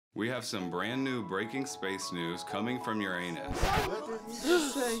We have some brand new breaking space news coming from Uranus. What did he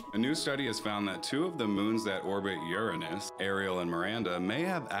just say? A new study has found that 2 of the moons that orbit Uranus, Ariel and Miranda, may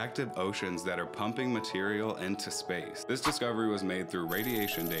have active oceans that are pumping material into space. This discovery was made through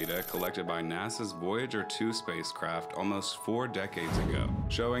radiation data collected by NASA's Voyager 2 spacecraft almost 4 decades ago,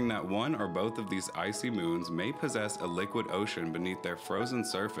 showing that one or both of these icy moons may possess a liquid ocean beneath their frozen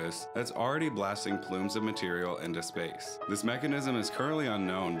surface that's already blasting plumes of material into space. This mechanism is currently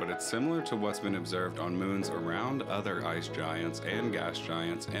unknown, but it's similar to what's been observed on moons around other ice giants and gas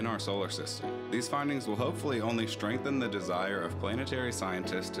giants in our solar system. These findings will hopefully only strengthen the desire of planetary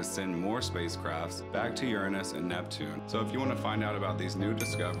scientists to send more spacecrafts back to Uranus and Neptune. So if you want to find out about these new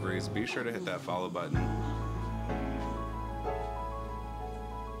discoveries, be sure to hit that follow button.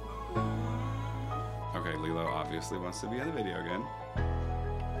 Okay, Lilo obviously wants to be in the video again.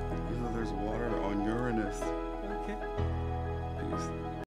 You know, there's water on Uranus. Okay.